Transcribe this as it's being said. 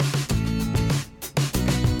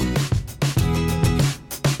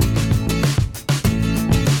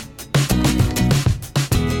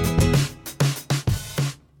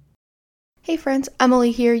friends,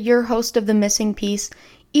 Emily here, your host of The Missing Piece.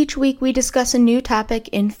 Each week we discuss a new topic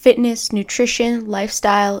in fitness, nutrition,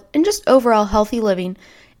 lifestyle, and just overall healthy living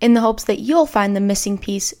in the hopes that you'll find the missing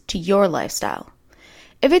piece to your lifestyle.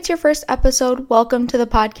 If it's your first episode, welcome to the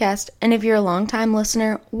podcast, and if you're a longtime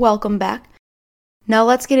listener, welcome back. Now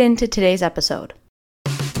let's get into today's episode.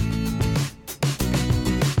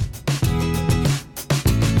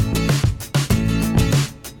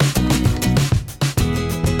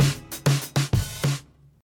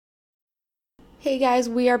 Hey guys,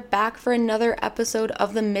 we are back for another episode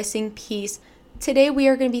of The Missing Piece. Today we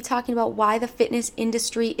are going to be talking about why the fitness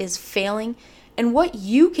industry is failing and what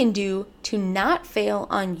you can do to not fail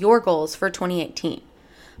on your goals for 2018.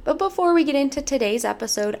 But before we get into today's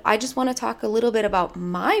episode, I just want to talk a little bit about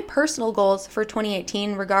my personal goals for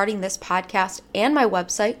 2018 regarding this podcast and my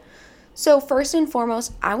website. So first and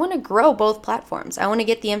foremost, I want to grow both platforms. I want to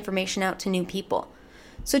get the information out to new people.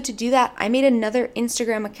 So to do that, I made another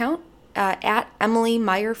Instagram account at Emily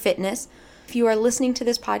Meyer Fitness. If you are listening to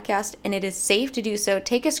this podcast and it is safe to do so,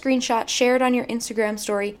 take a screenshot, share it on your Instagram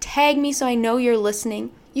story, tag me so I know you're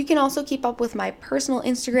listening. You can also keep up with my personal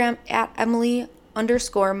Instagram at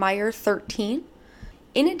Emily_Meyer13.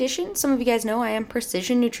 In addition, some of you guys know I am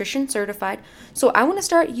Precision Nutrition certified, so I want to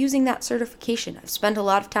start using that certification. I've spent a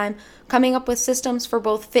lot of time coming up with systems for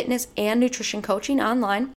both fitness and nutrition coaching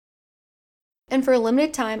online. And for a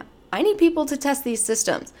limited time, I need people to test these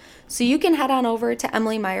systems. So you can head on over to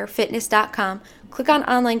EmilyMeyerFitness.com, click on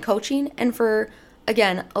online coaching, and for,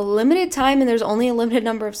 again, a limited time, and there's only a limited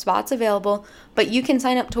number of spots available, but you can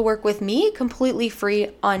sign up to work with me completely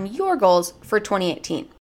free on your goals for 2018.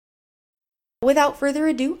 Without further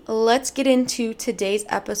ado, let's get into today's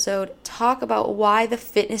episode, talk about why the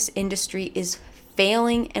fitness industry is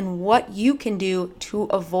failing and what you can do to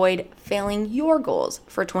avoid failing your goals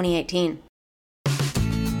for 2018.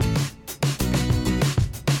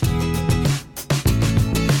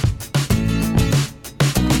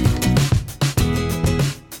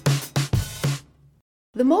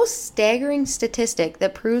 The most staggering statistic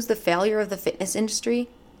that proves the failure of the fitness industry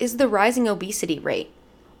is the rising obesity rate.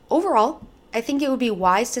 Overall, I think it would be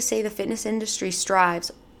wise to say the fitness industry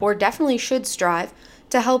strives, or definitely should strive,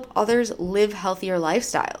 to help others live healthier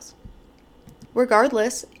lifestyles.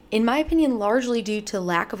 Regardless, in my opinion, largely due to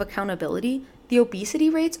lack of accountability, the obesity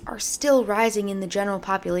rates are still rising in the general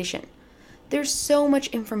population. There's so much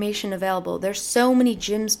information available, there's so many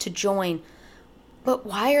gyms to join, but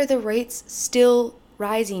why are the rates still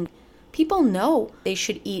rising? People know they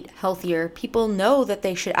should eat healthier. People know that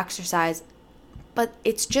they should exercise, but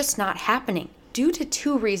it's just not happening due to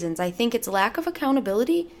two reasons. I think it's lack of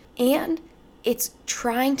accountability and it's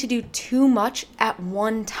trying to do too much at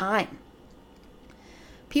one time.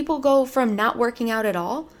 People go from not working out at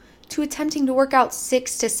all to attempting to work out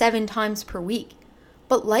 6 to 7 times per week,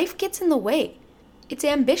 but life gets in the way. It's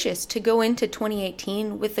ambitious to go into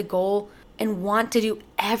 2018 with the goal and want to do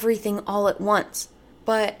everything all at once.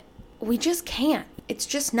 But we just can't. It's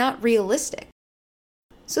just not realistic.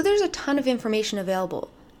 So there's a ton of information available,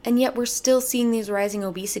 and yet we're still seeing these rising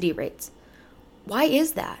obesity rates. Why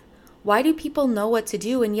is that? Why do people know what to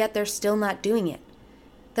do and yet they're still not doing it?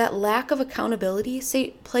 That lack of accountability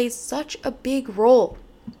plays such a big role.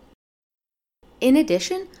 In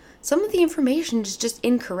addition, some of the information is just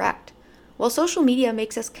incorrect. While social media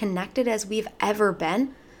makes us connected as we've ever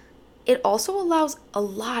been, it also allows a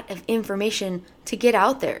lot of information to get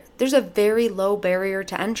out there. There's a very low barrier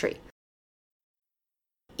to entry.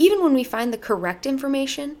 Even when we find the correct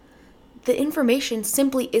information, the information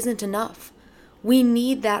simply isn't enough. We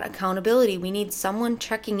need that accountability. We need someone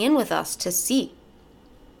checking in with us to see.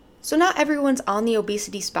 So not everyone's on the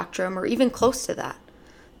obesity spectrum or even close to that.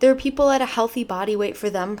 There are people at a healthy body weight for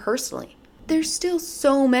them personally. There's still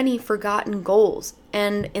so many forgotten goals,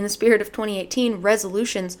 and in the spirit of 2018,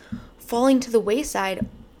 resolutions falling to the wayside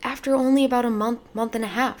after only about a month and a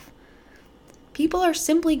half. People are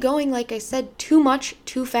simply going, like I said, too much,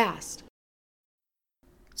 too fast.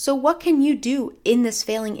 So what can you do in this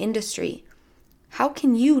failing industry? How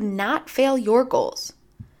can you not fail your goals?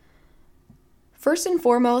 First and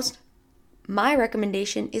foremost, my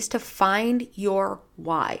recommendation is to find your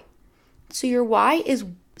why. So your why is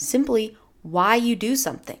simply why you do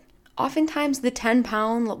something. Oftentimes the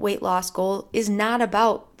 10-pound weight loss goal is not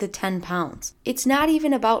about the 10 pounds. It's not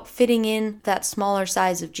even about fitting in that smaller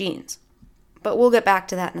size of jeans. But we'll get back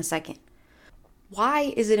to that in a second.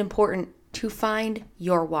 Why is it important to find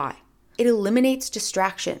your why? It eliminates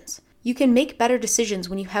distractions. You can make better decisions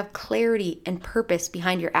when you have clarity and purpose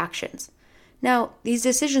behind your actions. Now, these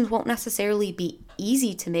decisions won't necessarily be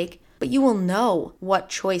easy to make, but you will know what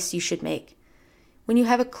choice you should make. When you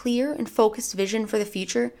have a clear and focused vision for the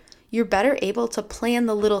future, you're better able to plan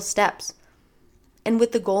the little steps. And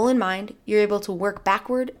with the goal in mind, you're able to work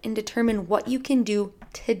backward and determine what you can do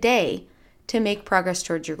today to make progress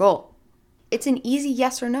towards your goal. It's an easy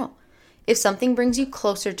yes or no. If something brings you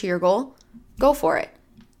closer to your goal, go for it.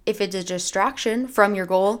 If it's a distraction from your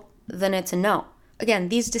goal, then it's a no. Again,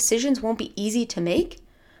 these decisions won't be easy to make,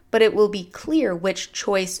 but it will be clear which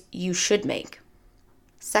choice you should make.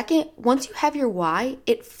 Second, once you have your why,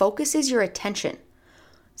 it focuses your attention.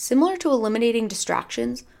 Similar to eliminating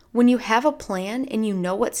distractions, when you have a plan and you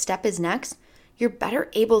know what step is next, you're better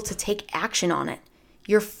able to take action on it.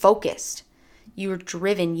 You're focused. You're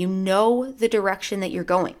driven. You know the direction that you're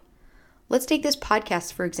going. Let's take this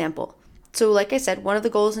podcast, for example. So like I said, one of the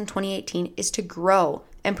goals in 2018 is to grow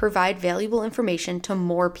and provide valuable information to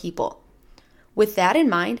more people. With that in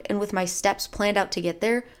mind, and with my steps planned out to get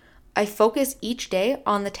there, I focus each day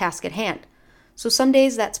on the task at hand. So some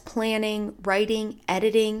days that's planning, writing,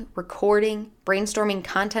 editing, recording, brainstorming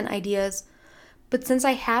content ideas. But since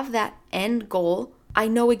I have that end goal, I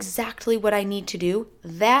know exactly what I need to do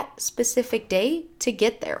that specific day to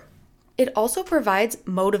get there. It also provides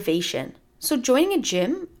motivation. So joining a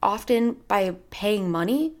gym, often by paying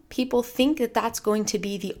money, people think that that's going to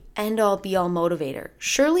be the end-all be-all motivator.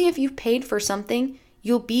 Surely if you've paid for something,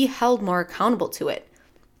 you'll be held more accountable to it.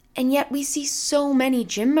 And yet we see so many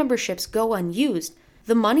gym memberships go unused.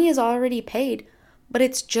 The money is already paid, but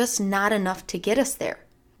it's just not enough to get us there.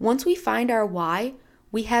 Once we find our why,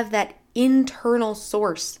 we have that internal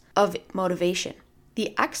source of motivation.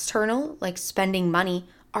 The external, like spending money,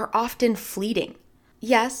 are often fleeting.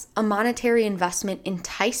 Yes, a monetary investment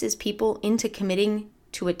entices people into committing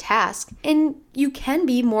to a task, and you can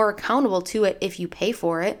be more accountable to it if you pay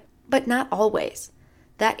for it, but not always.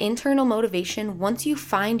 That internal motivation, once you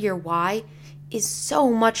find your why, is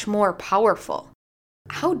so much more powerful.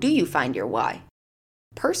 How do you find your why?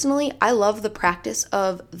 Personally, I love the practice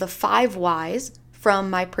of the 5 whys from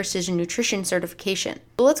my Precision Nutrition certification.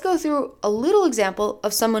 So let's go through a little example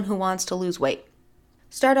of someone who wants to lose weight.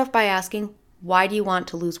 Start off by asking, why do you want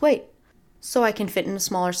to lose weight? So I can fit in a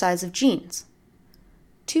smaller size of jeans.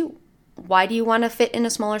 2, why do you want to fit in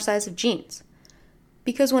a smaller size of jeans?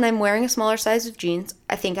 Because when I'm wearing a smaller size of jeans,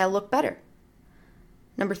 I think I look better.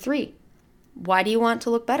 Number 3, why do you want to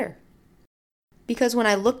look better? Because when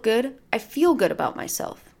I look good, I feel good about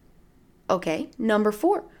myself. Okay, number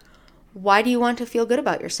 4, why do you want to feel good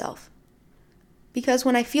about yourself? Because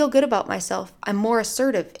when I feel good about myself, I'm more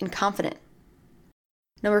assertive and confident.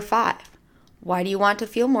 Number 5, why do you want to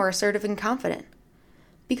feel more assertive and confident?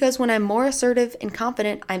 Because when I'm more assertive and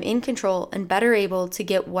confident, I'm in control and better able to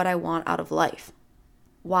get what I want out of life.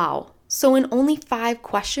 Wow. So in only 5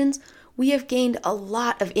 questions, we have gained a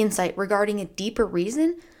lot of insight regarding a deeper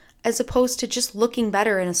reason as opposed to just looking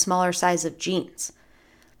better in a smaller size of jeans.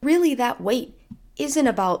 Really, that weight isn't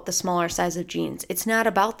about the smaller size of jeans. It's not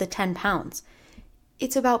about the 10 pounds.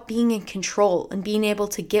 It's about being in control and being able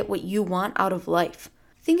to get what you want out of life.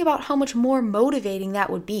 Think about how much more motivating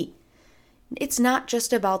that would be. It's not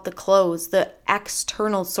just about the clothes, the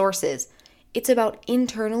external sources. It's about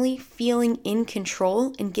internally feeling in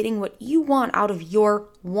control and getting what you want out of your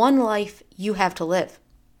one life you have to live.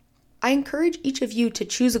 I encourage each of you to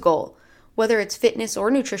choose a goal, whether it's fitness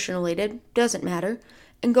or nutrition related, doesn't matter,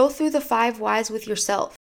 and go through the 5 whys with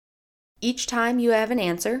yourself. Each time you have an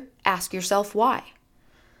answer, ask yourself why.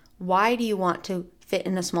 Why do you want to fit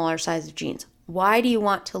in a smaller size of jeans? Why do you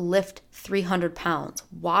want to lift 300 pounds?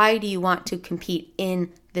 Why do you want to compete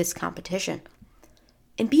in this competition?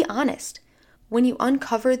 And be honest. When you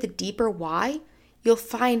uncover the deeper why, you'll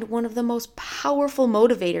find one of the most powerful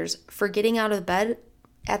motivators for getting out of bed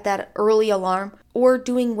at that early alarm or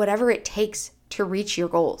doing whatever it takes to reach your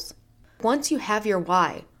goals. Once you have your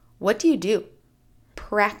why, what do?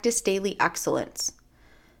 Practice daily excellence.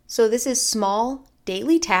 So this is small,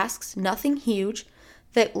 daily tasks, nothing huge,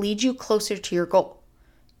 that lead you closer to your goal.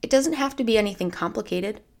 It doesn't have to be anything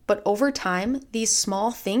complicated, but over time, these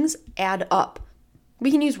small things add up.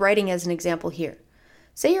 We can use writing as an example here.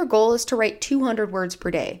 Say your goal is to write 200 words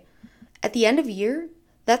per day. At the end of a year,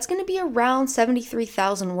 that's going to be around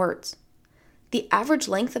 73,000 words. The average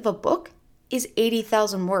length of a book is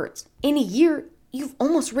 80,000 words. In a year, you've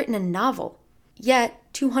almost written a novel. Yet,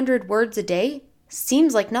 200 words a day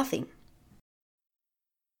seems like nothing.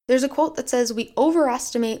 There's a quote that says, we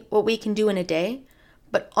overestimate what we can do in a day,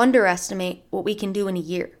 but underestimate what we can do in a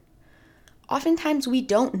year. Oftentimes, we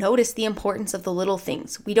don't notice the importance of the little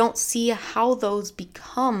things. We don't see how those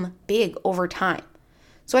become big over time.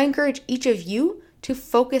 So I encourage each of you to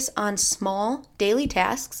focus on small daily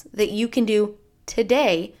tasks that you can do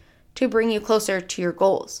today to bring you closer to your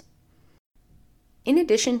goals. In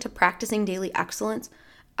addition to practicing daily excellence,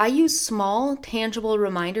 I use small, tangible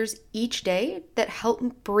reminders each day that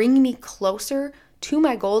help bring me closer to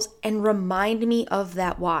my goals and remind me of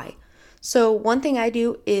that why. So one thing I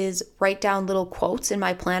do is write down little quotes in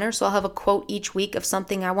my planner. So I'll have a quote each week of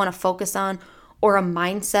something I want to focus on or a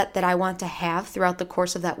mindset that I want to have throughout the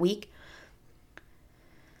course of that week.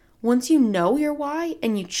 Once you know your why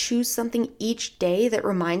and you choose something each day that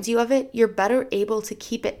reminds you of it, you're better able to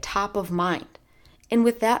keep it top of mind. And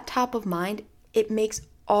with that top of mind, it makes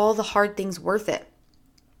all the hard things worth it.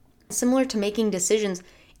 Similar to making decisions,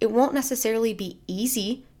 it won't necessarily be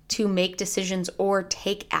easy to make decisions or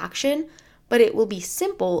take action, but it will be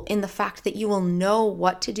simple in the fact that you will know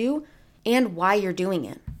what to do and why you're doing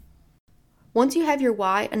it. Once you have your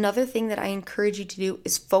why, another thing that I encourage you to do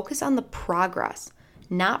is focus on the progress,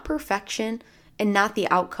 not perfection and not the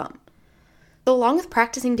outcome. So along with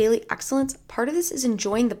practicing daily excellence, part of this is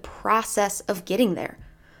enjoying the process of getting there.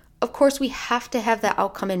 Of course, we have to have the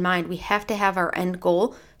outcome in mind. We have to have our end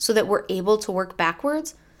goal so that we're able to work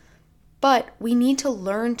backwards. But we need to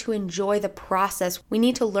learn to enjoy the process. We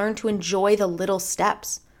need to learn to enjoy the little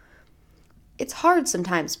steps. It's hard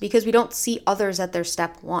sometimes because we don't see others at their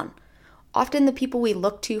step 1. Often the people we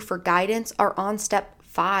look to for guidance are on step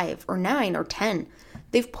 5 or 9 or 10.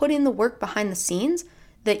 They've put in the work behind the scenes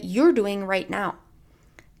that you're doing right now.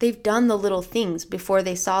 They've done the little things before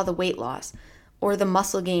they saw the weight loss or the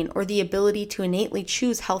muscle gain or the ability to innately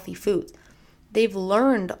choose healthy foods. They've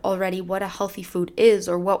learned already what a healthy food is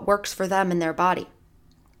or what works for them in their body.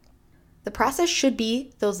 The process should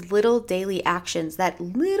be those little daily actions, that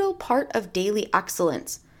little part of daily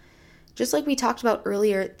excellence. Just like we talked about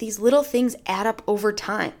earlier, these little things add up over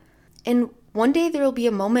time. And one day there will be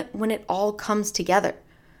a moment when it all comes together.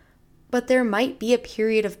 But there might be a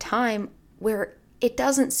period of time where it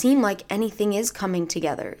doesn't seem like anything is coming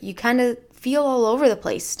together. You kind of feel all over the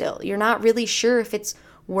place still. You're not really sure if it's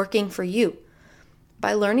working for you.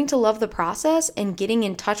 By learning to love the process and getting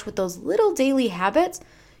in touch with those little daily habits,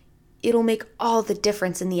 it'll make all the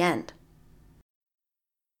difference in the end.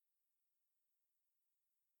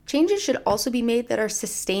 Changes should also be made that are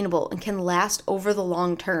sustainable and can last over the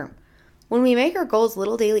long term. When we make our goals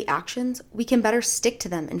little daily actions, we can better stick to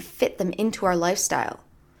them and fit them into our lifestyle.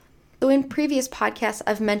 So in previous podcasts,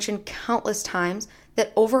 I've mentioned countless times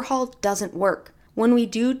that overhaul doesn't work. When we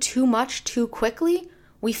do too much too quickly,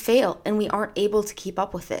 we fail and we aren't able to keep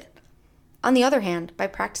up with it. On the other hand, by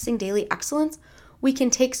practicing daily excellence, we can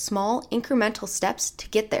take small incremental steps to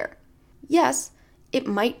get there. Yes, it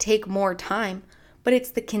might take more time, but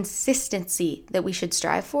it's the consistency that we should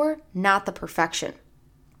strive for, not the perfection.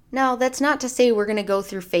 Now, that's not to say we're going to go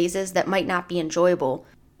through phases that might not be enjoyable.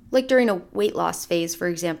 Like during a weight loss phase, for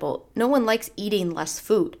example, no one likes eating less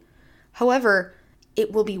food. However,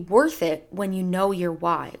 it will be worth it when you know your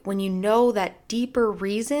why. When you know that deeper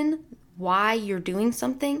reason why you're doing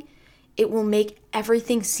something, it will make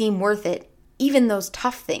everything seem worth it, even those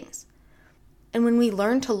tough things. And when we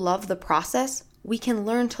learn to love the process, we can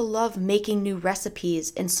learn to love making new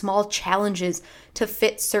recipes and small challenges to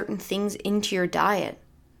fit certain things into your diet.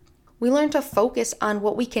 We learn to focus on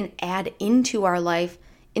what we can add into our life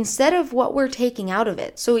instead of what we're taking out of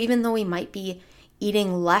it. So even though we might be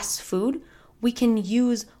eating less food, we can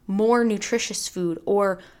use more nutritious food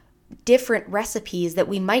or different recipes that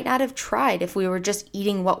we might not have tried if we were just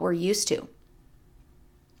eating what we're used to.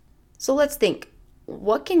 So let's think,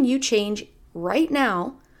 what can you change right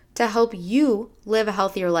now to help you live a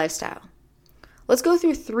healthier lifestyle? Let's go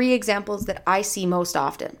through 3 examples that I see most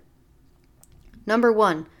often. Number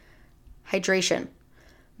 1, hydration.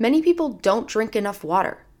 Many people don't drink enough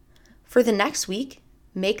water. For the next week,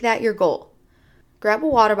 make that your goal. Grab a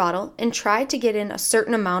water bottle and try to get in a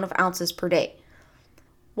certain amount of ounces per day.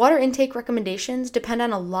 Water intake recommendations depend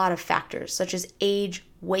on a lot of factors, such as age,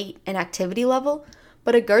 weight, and activity level,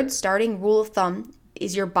 but a good starting rule of thumb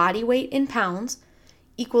is your body weight in pounds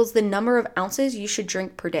equals the number of ounces you should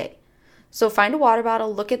drink per day. So find a water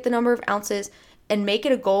bottle, look at the number of ounces, and make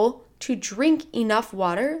it a goal to drink enough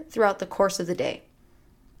water throughout the course of the day.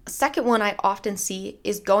 A second one I often see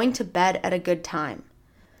is going to bed at a good time.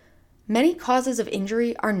 Many causes of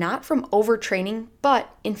injury are not from overtraining,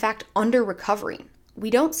 but in fact under-recovering. We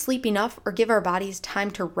don't sleep enough or give our bodies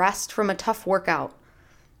time to rest from a tough workout.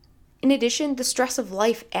 In addition, the stress of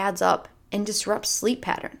life adds up and disrupts sleep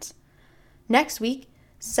patterns. Next week,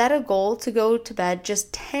 set a goal to go to bed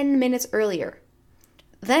just 10 minutes earlier.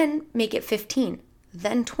 Then make it 15,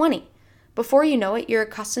 then 20. Before you know it, you're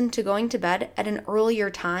accustomed to going to bed at an earlier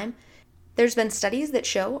time. There's been studies that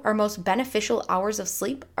show our most beneficial hours of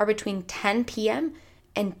sleep are between 10 p.m.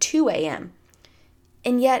 and 2 a.m.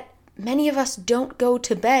 And yet, many of us don't go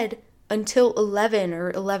to bed until 11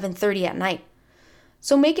 or 11:30 at night.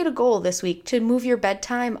 So make it a goal this week to move your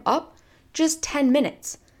bedtime up just 10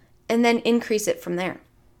 minutes and then increase it from there.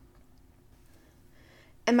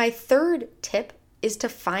 And my third tip is to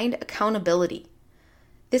find accountability.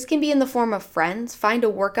 This can be in the form of friends. Find a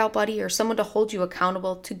workout buddy or someone to hold you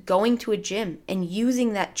accountable to going to a gym and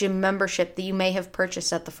using that gym membership that you may have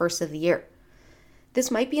purchased at the first of the year. This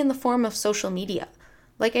might be in the form of social media.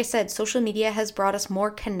 Like I said, social media has brought us more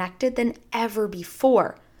connected than ever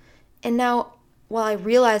before. And now, while I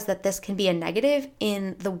realize that this can be a negative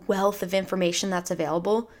in the wealth of information that's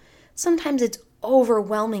available, sometimes it's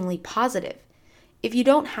overwhelmingly positive. If you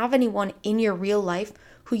don't have anyone in your real life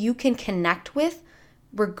who you can connect with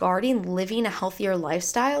regarding living a healthier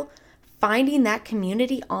lifestyle, finding that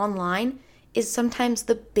community online is sometimes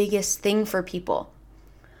the biggest thing for people.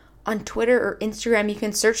 On Twitter or Instagram, you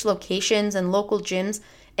can search locations and local gyms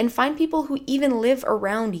and find people who even live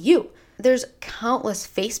around you. There's countless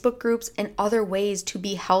Facebook groups and other ways to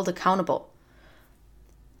be held accountable.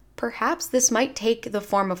 Perhaps this might take the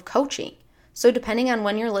form of coaching. So depending on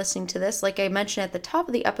when you're listening to this, like I mentioned at the top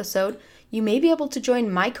of the episode, you may be able to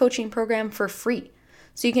join my coaching program for free.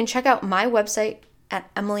 So you can check out my website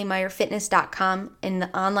at emilymeyerfitness.com in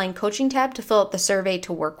the online coaching tab to fill out the survey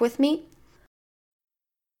to work with me.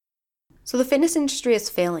 So the fitness industry is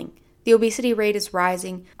failing. The obesity rate is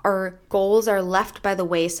rising. Our goals are left by the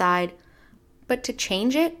wayside. But to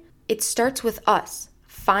change it, it starts with us.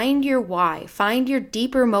 Find your why. Find your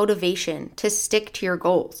deeper motivation to stick to your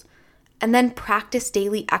goals. And then practice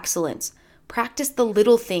daily excellence. Practice the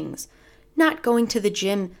little things. Not going to the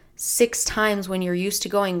gym 6 times when you're used to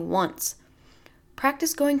going once.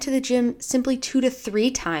 Practice going to the gym simply 2 to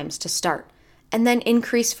 3 times to start, and then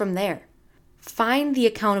increase from there. Find the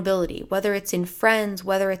accountability, whether it's in friends,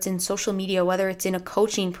 whether it's in social media, whether it's in a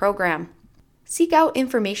coaching program. Seek out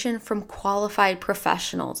information from qualified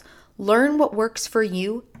professionals. Learn what works for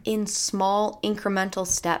you in small incremental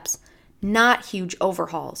steps, not huge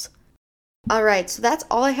overhauls. All right, so that's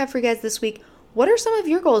all I have for you guys this week. What are some of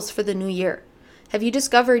your goals for the new year? Have you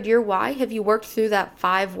discovered your why? Have you worked through that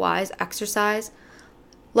 5 whys exercise?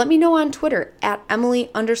 Let me know on Twitter at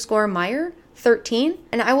Emily_Meyer13,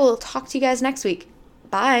 and I will talk to you guys next week.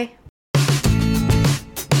 Bye.